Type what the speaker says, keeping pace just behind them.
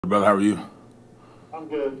Brother, how are you? I'm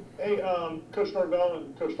good. Hey, Coach Norvell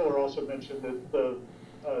and Coach Fuller also mentioned that the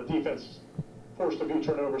defense forced a few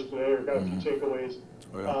turnovers today or got a few takeaways.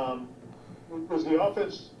 Oh, yeah. Was the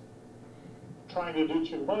offense trying to do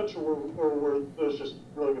too much, or were those just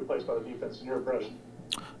really good plays by the defense in your impression?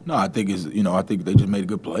 No, I think I think they just made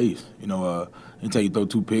good plays. Anytime you throw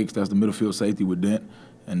two picks, that's the middle field safety with Dent,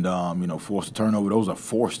 and forced a turnover. Those are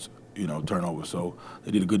forced, turnovers. So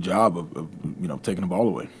they did a good job of taking the ball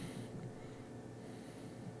away.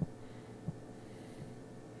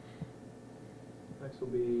 Next will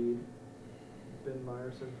be Ben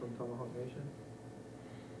Meyerson from Tomahawk Nation.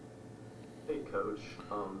 Hey, Coach.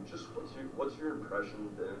 Just what's your impression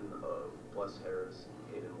then of Bless Harris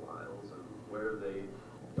and Hayden Lyles, and where they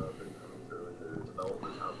been coming through in their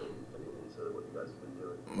development, how they've been fitting into what you guys have been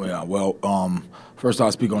doing? Yeah, well, first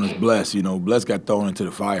I'll speak on this Bless. Bless got thrown into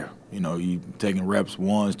the fire. He taking reps,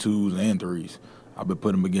 ones, twos, and threes. I've been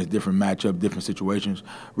putting him against different matchups, different situations,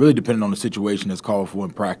 really depending on the situation that's called for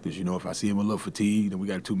in practice. If I see him a little fatigued and we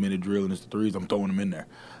got a 2-minute drill and it's the threes, I'm throwing him in there.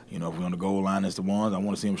 If we're on the goal line, it's the ones. I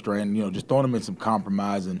want to see him straighten, just throwing him in some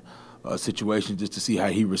compromising situations just to see how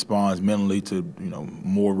he responds mentally to,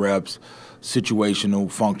 more reps, situational,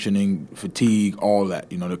 functioning, fatigue, all that,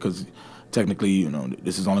 because technically,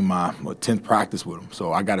 this is only my 10th practice with him.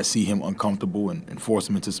 So I got to see him uncomfortable and force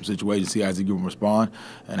him into some situations, see how he can respond.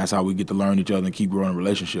 And that's how we get to learn each other and keep growing a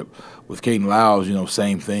relationship. With Caden Lyles,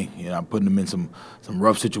 same thing. I'm putting him in some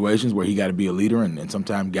rough situations where he got to be a leader and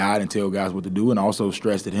sometimes guide and tell guys what to do, and also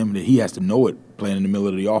stress at him that he has to know it playing in the middle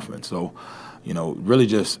of the offense. So, really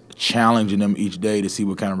just challenging them each day to see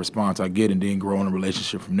what kind of response I get and then growing a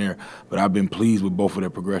relationship from there. But I've been pleased with both of their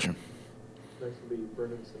progression. Next will be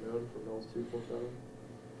Brendan Simone from Knowles 247.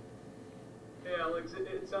 Hey, Alex,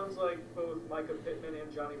 it sounds like both Micah Pittman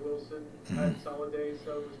and Johnny Wilson had solid days.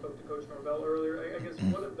 So we spoke to Coach Norvell earlier. I guess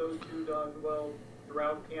what have those two done well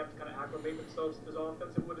throughout camp to kind of acclimate themselves to this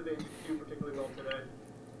offense, and what did they do particularly well today?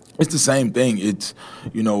 It's the same thing. It's,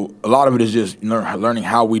 a lot of it is just learning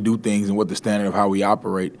how we do things and what the standard of how we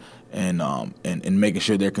operate and making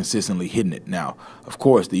sure they're consistently hitting it. Now, of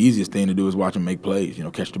course, the easiest thing to do is watch them make plays,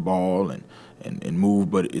 catch the ball and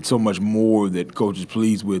move, but it's so much more that Coach is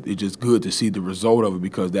pleased with. It's just good to see the result of it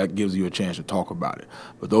because that gives you a chance to talk about it.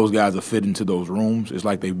 But those guys are fit into those rooms. It's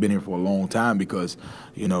like they've been here for a long time because,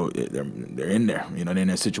 they're in there. They're in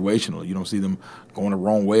there situational. You don't see them going the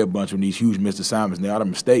wrong way a bunch of these huge missed assignments. They are the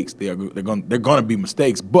mistakes. They're going to be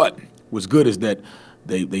mistakes. But what's good is that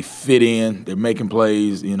they fit in, they're making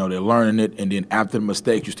plays, they're learning it, and then after the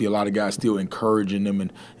mistakes, you see a lot of guys still encouraging them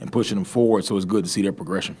and pushing them forward, so it's good to see their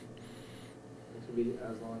progression. Next will be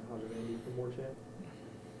Aslan Hajavandi from War Chant.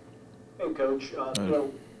 Hey, Coach.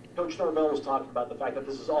 Coach Norvell was talking about the fact that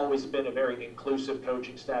this has always been a very inclusive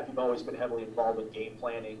coaching staff. You've always been heavily involved in game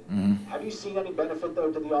planning. Have you seen any benefit,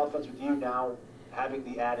 though, to the offense with you now having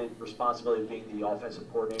the added responsibility of being the offensive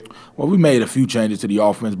coordinator? Well, we made a few changes to the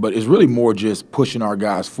offense, but it's really more just pushing our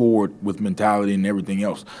guys forward with mentality and everything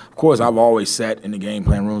else. Of course, I've always sat in the game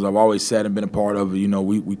plan rooms. I've always sat and been a part of it.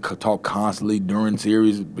 We talk constantly during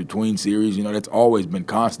series, between series. That's always been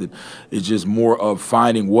constant. It's just more of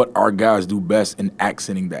finding what our guys do best and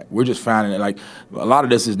accenting that. We're just finding it. Like, a lot of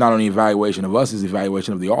this is not only evaluation of us, it's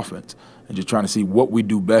evaluation of the offense. And just trying to see what we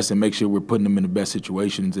do best and make sure we're putting them in the best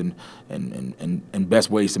situations and best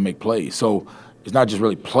ways to make plays. So it's not just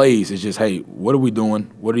really plays. It's just, hey, what are we doing?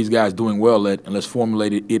 What are these guys doing well at? And let's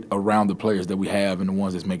formulate it around the players that we have and the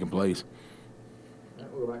ones that's making plays. All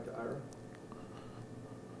right, we'll go back to Ira.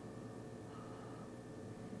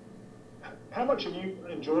 How much have you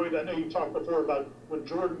enjoyed? I know you talked before about when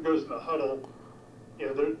Jordan goes in the huddle.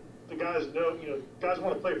 The guys know. Guys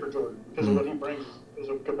want to play for Jordan because of what he brings as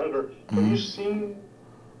a competitor. Have you seen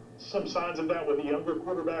some signs of that with the younger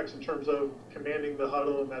quarterbacks in terms of commanding the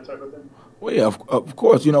huddle and that type of thing? Well, yeah, of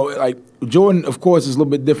course. Like Jordan, of course, is a little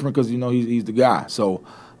bit different because he's the guy. So,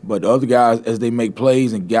 but the other guys, as they make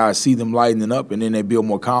plays and guys see them lightening up, and then they build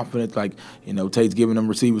more confidence. Like Tate's giving them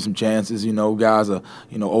receivers some chances. Guys are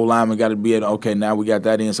O-lineman got to be at okay. Now we got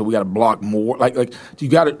that in, so we got to block more. Like you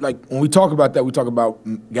got to when we talk about that, we talk about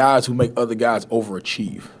guys who make other guys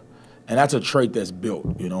overachieve. And that's a trait that's built,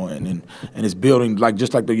 and it's building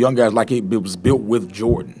just like the young guys, like it was built with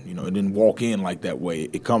Jordan, it didn't walk in like that way.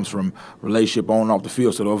 It comes from relationship on and off the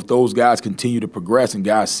field. So if those guys continue to progress and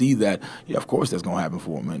guys see that, yeah, of course that's going to happen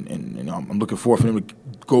for them. And I'm looking forward for them to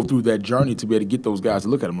go through that journey to be able to get those guys to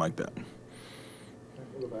look at them like that.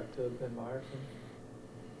 We'll go back to Ben Meyerson.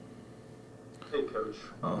 Hey, Coach.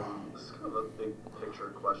 This is kind of a big picture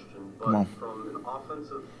question, but from an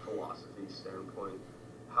offensive philosophy standpoint,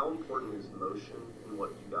 how important is motion in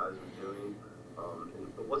what you guys are doing?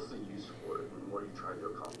 And what's the use for it, and what are you trying to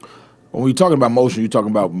accomplish? When you're talking about motion, you're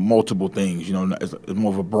talking about multiple things. You know, it's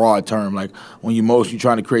more of a broad term. Like when you motion, you're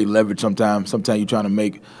trying to create leverage sometimes. Sometimes you're trying to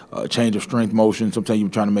make change of strength motion. Sometimes you're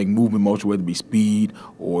trying to make movement motion, whether it be speed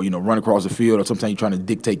or, you know, run across the field. Or sometimes you're trying to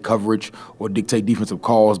dictate coverage or dictate defensive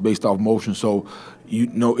calls based off motion. So, you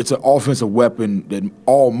know, it's an offensive weapon that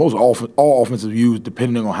all offensive use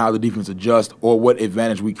depending on how the defense adjusts or what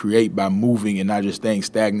advantage we create by moving and not just staying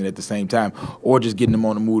stagnant at the same time or just getting them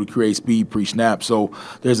on the move to create speed pre-snap. So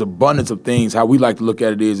there's abundance of things. How we like to look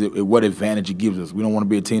at it is what advantage it gives us. We don't want to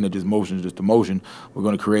be a team that just motions just to motion. We're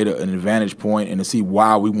going to create an advantage point and to see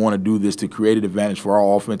why we want to do this to create an advantage for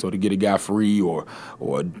our offense or to get a guy free or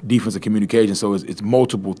defensive communication. So it's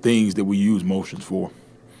multiple things that we use motions for.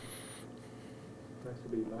 Next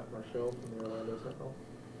will be Matt Marshall from the Orlando Sentinel.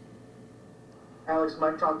 Alex,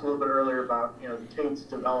 Mike talked a little bit earlier about, you know, Tate's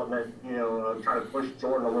development, you know, trying to push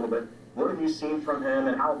Jordan a little bit. What have you seen from him,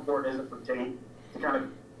 and how important is it for Tate to kind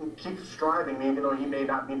of keep striving, even though he may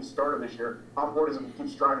not be the starter this year? How important is it to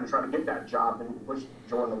keep striving to try to get that job and push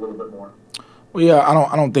Jordan a little bit more? Well, yeah,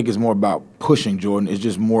 I don't think it's more about pushing Jordan. It's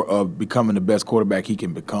just more of becoming the best quarterback he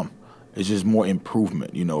can become. It's just more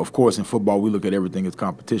improvement. You know, of course, in football, we look at everything as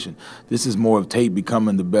competition. This is more of Tate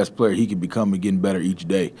becoming the best player he can become and getting better each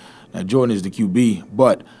day. Now, Jordan is the QB,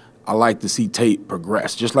 but I like to see Tate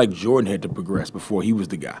progress, just like Jordan had to progress before he was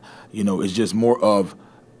the guy. You know, it's just more of,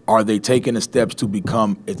 are they taking the steps to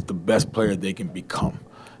become it's the best player they can become?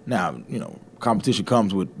 Now, you know, competition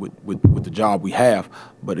comes with the job we have,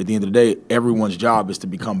 but at the end of the day, everyone's job is to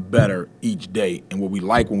become better each day. And what we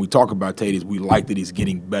like when we talk about Tate is we like that he's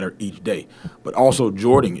getting better each day. But also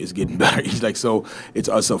Jordan is getting better. So it's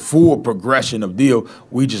a full progression of deal.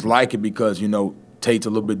 We just like it because, you know, Tate's a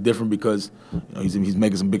little bit different because, you know, he's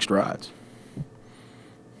making some big strides.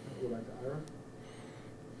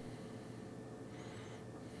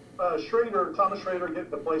 Thomas Schrader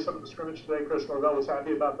getting to play some of the scrimmage today. Chris Norvell was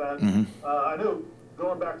happy about that. Mm-hmm. I know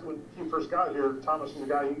going back to when he first got here, Thomas was a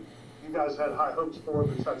guy you guys had high hopes for,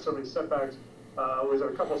 but he's had so many setbacks. He's had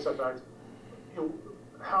a couple of setbacks. You know,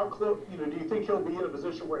 how close? You know, do you think he'll be in a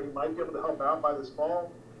position where he might be able to help out by this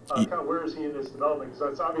fall? Kind of where is he in his development? Because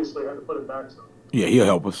that's obviously had to put him back some. Yeah, he'll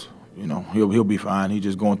help us. You know, he'll be fine. He's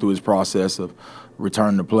just going through his process of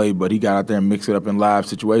returning to play, but he got out there and mixed it up in live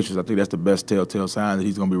situations. I think that's the best telltale sign that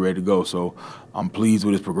he's going to be ready to go. So I'm pleased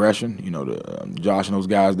with his progression. You know, Josh and those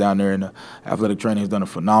guys down there in the athletic training has done a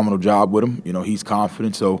phenomenal job with him. You know, he's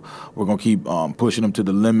confident, so we're going to keep pushing him to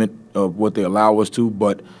the limit of what they allow us to,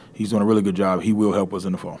 but he's doing a really good job. He will help us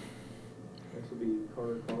in the fall. Next will be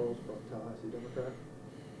Carter Carls from Tallahassee Democrat.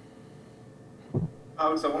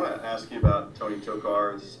 Alex, I want to ask you about Tony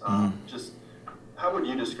Tokarz. Just how would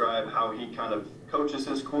you describe how he kind of coaches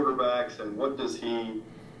his quarterbacks, and what does he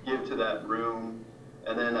give to that room?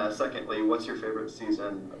 And then secondly, what's your favorite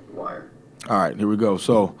season of The Wire? All right, here we go.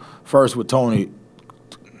 So first with Tony,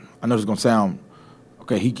 I know it's going to sound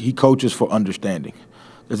okay. He coaches for understanding.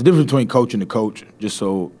 There's a difference between coach and the coach, just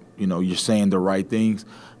so you know you're saying the right things.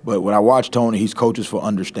 But when I watch Tony, he's coaches for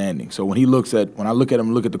understanding. So when I look at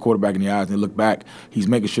him, look at the quarterback in the eyes and look back, he's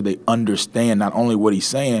making sure they understand not only what he's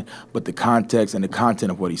saying, but the context and the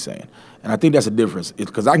content of what he's saying. And I think that's a difference. It's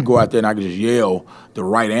because I can go out there and I can just yell the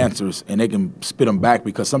right answers and they can spit them back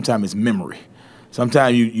because sometimes it's memory.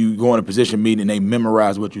 Sometimes you go in a position meeting and they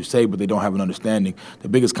memorize what you say, but they don't have an understanding. The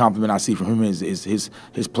biggest compliment I see from him is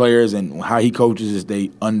his players and how he coaches is they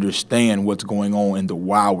understand what's going on and the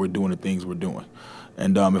why we're doing the things we're doing.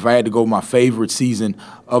 And if I had to go my favorite season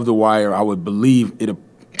of The Wire, I would believe it'll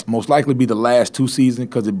most likely be the last two seasons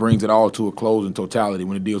because it brings it all to a close in totality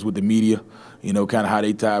when it deals with the media, you know, kind of how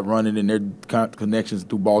they tied running and their connections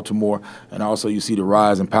through Baltimore. And also you see the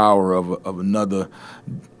rise and power of another,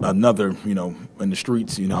 you know, in the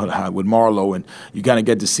streets, you know, with Marlowe. And you kind of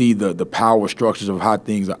get to see the power structures of how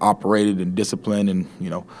things are operated and disciplined and, you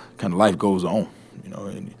know, kind of life goes on, you know.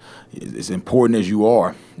 And as important as you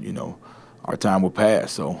are, you know, our time will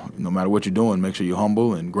pass. So no matter what you're doing, make sure you're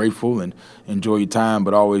humble and grateful and enjoy your time,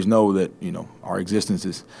 but always know that, you know, our existence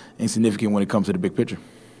is insignificant when it comes to the big picture.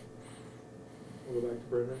 We'll go back to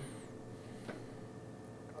Brendan.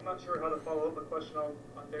 I'm not sure how to follow up a question on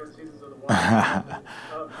their seasons of The Wire.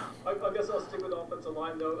 I guess I'll stick with offensive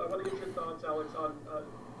line, though. I want to get your thoughts, Alex, on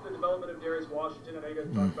the development of Darius Washington. I know you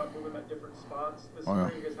guys talked about moving at different spots this spring.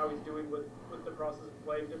 I guess how he's doing with the process of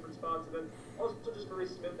playing different spots. And then also just for Reese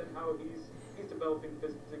Smith and how he's developing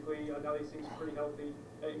physically. Now he seems pretty healthy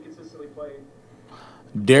and consistently playing.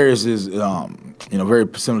 Darius is, you know, very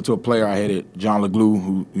similar to a player I had at John LeGlue,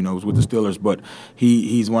 who, you know, was with the Steelers. But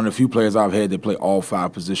he's one of the few players I've had that play all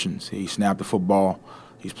five positions. He snapped the football.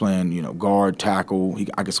 He's playing, guard, tackle.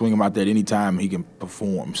 I can swing him out there at any time. He can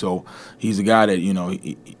perform. So he's a guy that,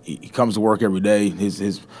 he comes to work every day.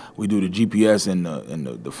 We do the GPS and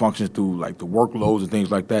the functions through like the workloads and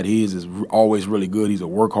things like that. He is always really good. He's a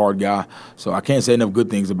work hard guy. So I can't say enough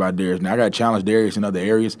good things about Darius. Now I got to challenge Darius in other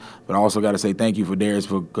areas, but I also got to say thank you for Darius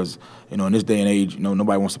because in this day and age,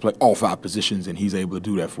 nobody wants to play all 5 positions, and he's able to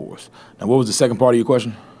do that for us. Now, what was the second part of your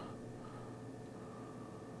question?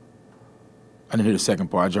 I didn't hear the second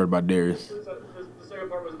part. I just heard about Darius. The second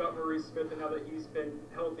part was about Maurice Smith and now that he's been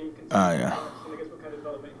healthy, consistent. Yeah. I guess what kind of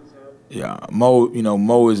development he's had. Yeah,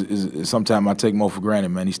 Mo is sometimes I take Mo for granted,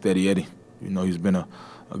 man. He's steady Eddie. He's been a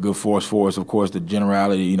good force for us. Of course, the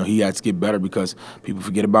generality, he has to get better because people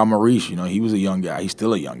forget about Maurice. He was a young guy. He's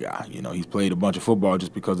still a young guy. He's played a bunch of football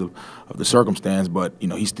just because of the circumstance, but,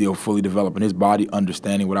 he's still fully developing his body,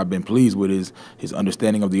 understanding. What I've been pleased with is his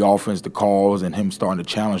understanding of the offense, the calls, and him starting to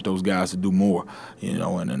challenge those guys to do more,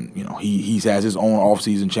 and then, he has his own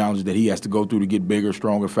offseason challenges that he has to go through to get bigger,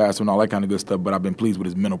 stronger, faster, and all that kind of good stuff, but I've been pleased with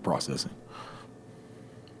his mental processing.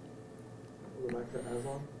 We'll go back to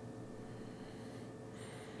Aslan.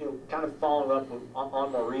 Kind of following up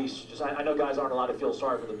on Maurice, I know guys aren't allowed to feel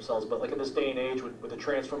sorry for themselves, but like in this day and age with the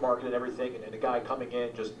transfer market and everything, and a guy coming in,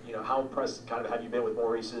 how impressed kind of have you been with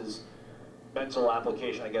Maurice's mental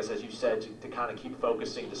application, I guess, as you said, to kind of keep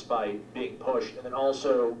focusing despite being pushed, and then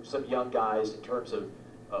also some young guys in terms of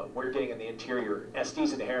what you're getting in the interior,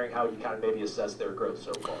 Estes and Herring, how you kind of maybe assess their growth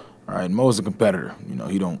so far. All right, Mo's a competitor.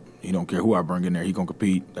 He don't care who I bring in there. He gonna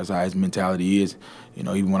compete. That's how his mentality is.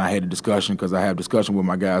 Even when I had a discussion, because I have discussion with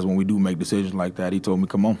my guys when we do make decisions like that, he told me,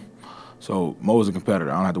 come on. So Mo's a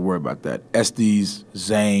competitor. I don't have to worry about that. Estes,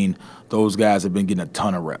 Zane, those guys have been getting a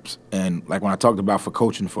ton of reps. And like when I talked about for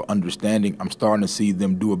coaching, for understanding, I'm starting to see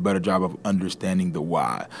them do a better job of understanding the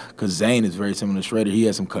why. Because Zane is very similar to Schrader. He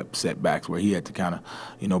had some setbacks where he had to kind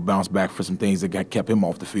of, bounce back for some things that kept him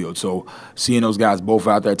off the field. So seeing those guys both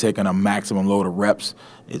out there taking a maximum load of reps,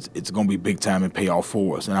 it's going to be big time and pay off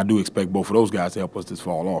for us. And I do expect both of those guys to help us this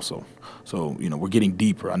fall also. So, we're getting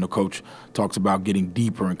deeper. I know Coach talks about getting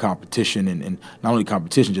deeper in competition and not only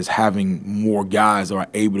competition, just having more guys that are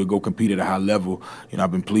able to go compete at a high level.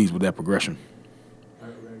 I've been pleased with that progression. All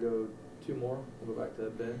right, we're going to go 2 more. We'll go back to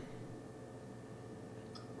Ben.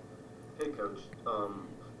 Hey, Coach.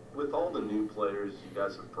 With all the new players you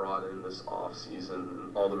guys have brought in this offseason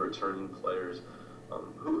and all the returning players,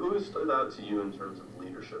 who has stood out to you in terms of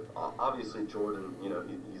leadership? Obviously, Jordan,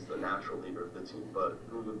 he's the natural leader of the team, but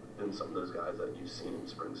who have been some of those guys that you've seen in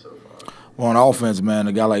spring so far? Well, on offense, man,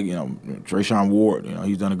 a guy like, Trayshawn Ward,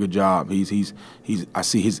 he's done a good job. I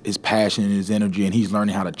see his passion and his energy, and he's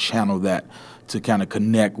learning how to channel that to kind of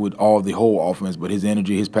connect with all the whole offense. But his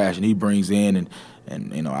energy, his passion, he brings in, and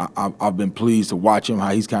I've been pleased to watch him,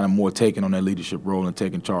 how he's kind of more taking on that leadership role and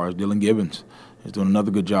taking charge. Dylan Gibbons is doing another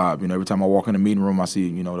good job. Every time I walk in the meeting room, I see,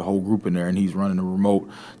 the whole group in there, and he's running the remote,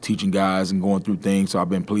 teaching guys and going through things. So I've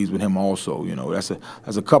been pleased with him also.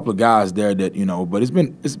 That's a couple of guys there that, but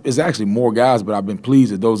it's actually more guys, but I've been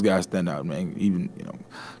pleased that those guys stand out, man. Even,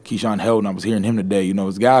 Keyshawn Heldon, I was hearing him today.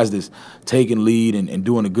 It's guys that's taking lead and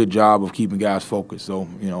doing a good job of keeping guys focused. So,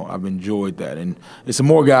 I've enjoyed that. And it's some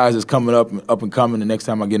more guys that's coming up and coming. The next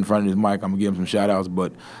time I get in front of this mic, I'm going to give them some shout-outs,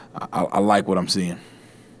 but I like what I'm seeing.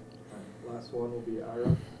 Last one will be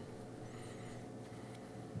Ira.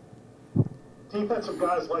 Defensive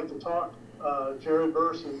guys like to talk. Jared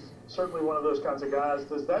Verse is certainly one of those kinds of guys.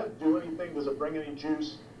 Does that do anything? Does it bring any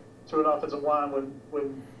juice to an offensive line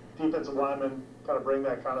when defensive linemen kind of bring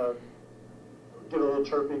that kind of get a little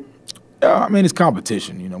chirpy? Yeah, it's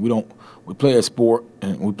competition. We play a sport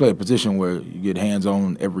and we play a position where you get hands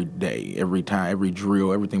on every day, every time, every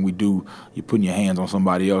drill, everything we do. You're putting your hands on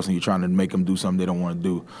somebody else and you're trying to make them do something they don't want to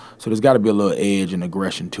do. So there's got to be a little edge and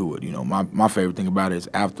aggression to it. My favorite thing about it is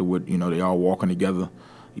afterward, they all walking together,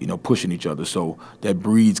 pushing each other. So that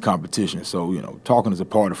breeds competition. So, talking is a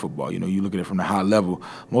part of football. You look at it from the high level.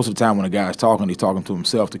 Most of the time when a guy's talking, he's talking to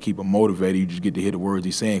himself to keep him motivated. You just get to hear the words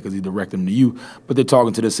he's saying because he's directing them to you. But they're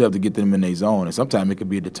talking to themselves to get them in their zone. And sometimes it could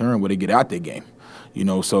be a deterrent where they get out their game.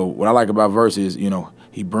 So what I like about Verse is,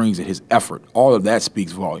 he brings it, his effort. All of that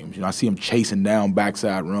speaks volumes. I see him chasing down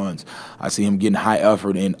backside runs. I see him getting high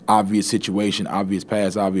effort in obvious situation, obvious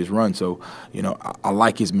pass, obvious run. So, I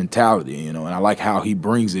like his mentality, and I like how he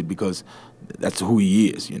brings it because that's who he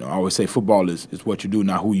is. I always say football is what you do,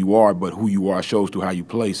 not who you are, but who you are shows through how you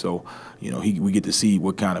play. So, we get to see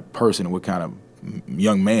what kind of person and what kind of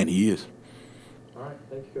young man he is. All right.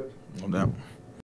 Thank you, Coach. No doubt.